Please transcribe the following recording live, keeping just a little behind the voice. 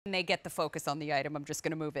And they get the focus on the item. I'm just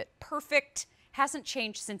going to move it. Perfect. Hasn't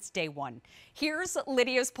changed since day one. Here's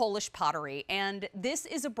Lidia's Polish Pottery, and this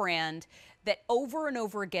is a brand that over and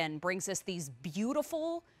over again brings us these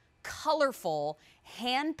beautiful, colorful,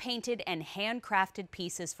 hand-painted and handcrafted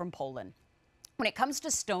pieces from Poland. When it comes to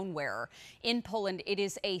stoneware in Poland, it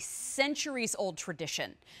is a centuries-old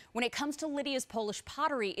tradition. When it comes to Lidia's Polish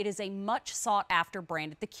Pottery, it is a much sought-after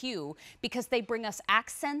brand at the Q because they bring us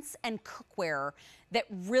accents and cookware that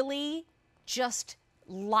really just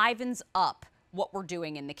livens up what we're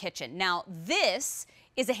doing in the kitchen. Now, this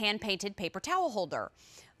is a hand-painted paper towel holder,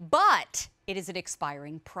 but it is an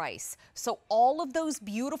expiring price. So all of those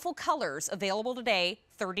beautiful colors available today,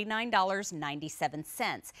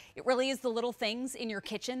 $39.97. It really is the little things in your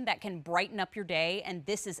kitchen that can brighten up your day, and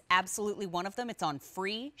this is absolutely one of them. It's on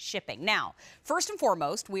free shipping. Now, first and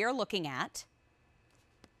foremost, we are looking at,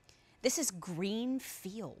 this is Green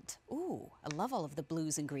Field. Ooh, I love all of the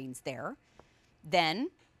blues and greens there. Then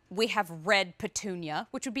we have Red Petunia,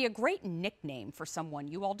 which would be a great nickname for someone.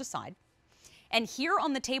 You all decide. And here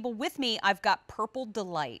on the table with me, I've got Purple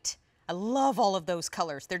Delight. I love all of those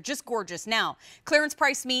colors. They're just gorgeous. Now, clearance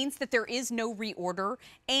price means that there is no reorder,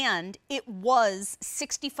 and it was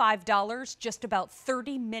 $65 just about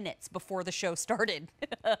 30 minutes before the show started.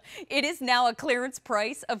 It is now a clearance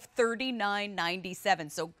price of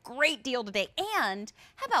 $39.97. So great deal today. And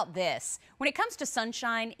how about this? When it comes to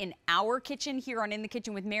sunshine in our kitchen here on In the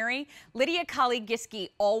Kitchen with Mary, Lidia Kaligiski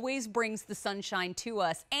always brings the sunshine to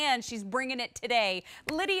us, and she's bringing it today.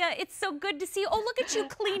 Lidia, it's so good to see you. Oh, look at you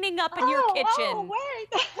cleaning up in your kitchen. Oh, wait.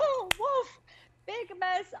 Oh, woof. Big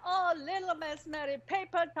mess. Oh, little mess, Mary.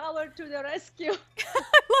 Paper towel to the rescue. I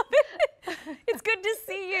love it. It's good to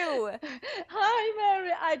see you. Hi,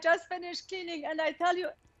 Mary. I just finished cleaning, and I tell you,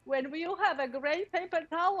 when you have a great paper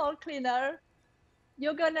towel cleaner,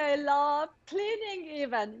 you're going to love cleaning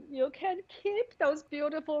even. You can keep those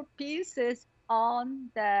beautiful pieces on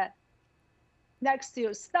the next to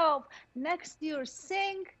your stove, next to your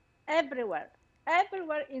sink, everywhere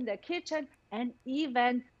in the kitchen, and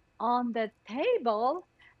even on the table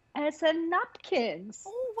as a napkins.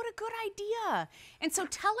 Oh, what a good idea. And so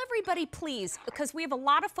tell everybody, please, because we have a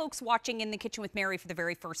lot of folks watching In the Kitchen with Mary for the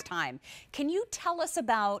very first time. Can you tell us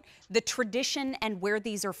about the tradition and where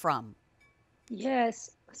these are from?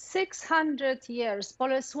 Yes, 600 years.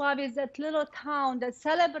 Bolesław is that little town that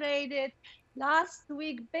celebrated last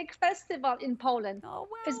week big festival in Poland. Oh, wow.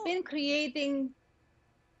 It's been creating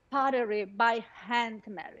pottery by hand,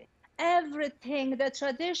 Mary. Everything, the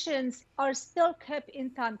traditions are still kept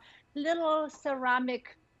intact. Little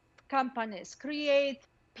ceramic companies create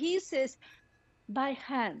pieces by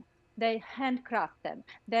hand. They handcraft them.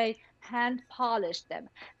 They hand polish them.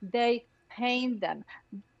 They paint them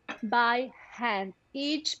by hand.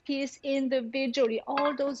 Each piece individually,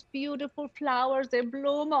 all those beautiful flowers, they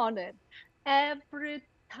bloom on it. Every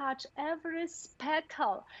touch, every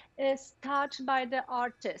speckle is touched by the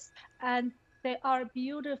artist, and they are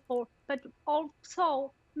beautiful, but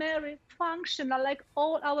also very functional, like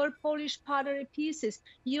all our Polish pottery pieces.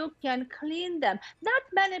 You can clean them. Not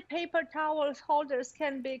many paper towel holders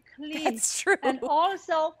can be cleaned. That's true. And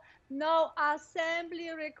also, no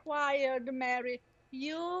assembly required, Mary.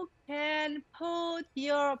 You can put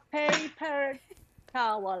your paper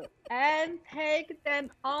towel and take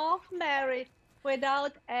them off, Mary,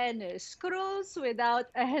 without any screws, without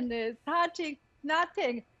any touching,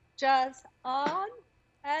 nothing, just on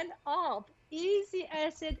and off, easy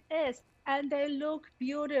as it is, and they look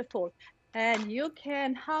beautiful. And you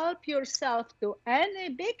can help yourself to any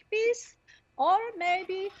big piece or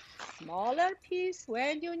maybe smaller piece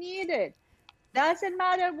when you need it. Doesn't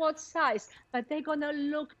matter what size, but they're gonna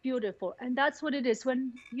look beautiful. And that's what it is.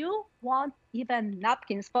 When you want even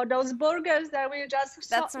napkins for those burgers that we just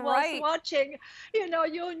was watching, you know,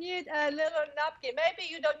 you need a little napkin. Maybe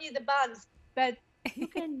you don't need the buns, but you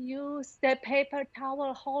can use the paper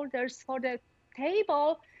towel holders for the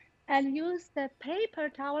table and use the paper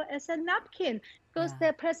towel as a napkin, because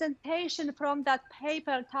the presentation from that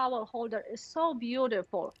paper towel holder is so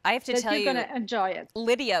beautiful. I have to tell you, you're going to enjoy it.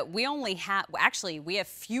 Lidia, we only have, actually, we have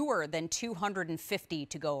fewer than 250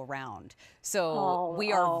 to go around. So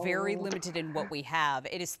we are very limited in what we have.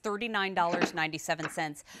 It is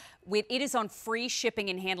 $39.97. It is on free shipping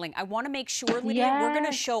and handling. I want to make sure, Lidia, we're going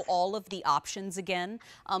to show all of the options again,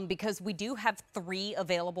 because we do have 3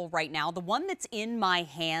 available right now. The one that's in my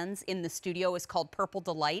hands in the studio is called Purple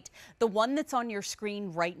Delight. The one that's on your your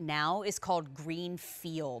screen right now is called Green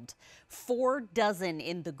Field. 4 dozen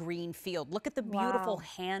in the green field. Look at the beautiful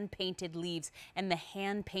hand-painted leaves and the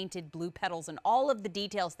hand-painted blue petals and all of the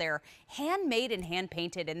details there. Handmade and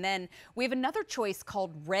hand-painted. And then we have another choice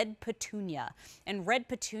called Red Petunia. And Red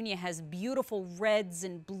Petunia has beautiful reds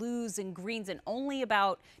and blues and greens and only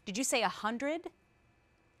about, did you say 100?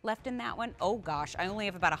 Left in that one? Oh gosh, I only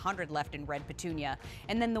have about 100 left in Red Petunia.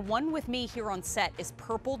 And then the one with me here on set is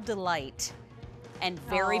Purple Delight. And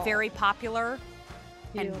very, very popular.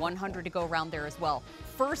 And 100 to go around there as well.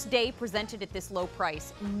 First day presented at this low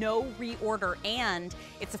price, no reorder, and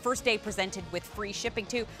it's the first day presented with free shipping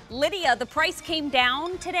too. Lydia, the price came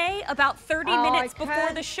down today about 30 minutes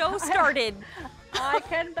before the show started. I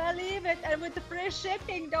can't believe it. And with the free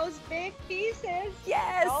shipping, those big pieces,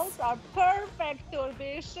 yes, those are perfect to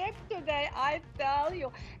be shipped today, I tell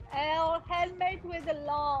you. All handmade with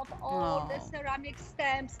love, all the ceramic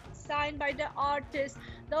stamps signed by the artist.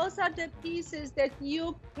 Those are the pieces that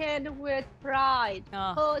you can with pride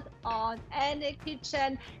put on any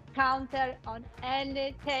kitchen counter, on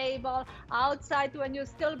any table, outside when you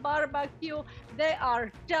still barbecue. They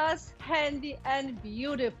are just handy and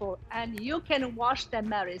beautiful, and you can wash them,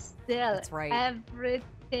 Mary, still. That's right.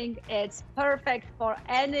 Everything is perfect for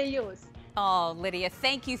any use. Oh, Lydia,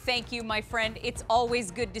 thank you, my friend. It's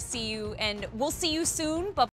always good to see you, and we'll see you soon. But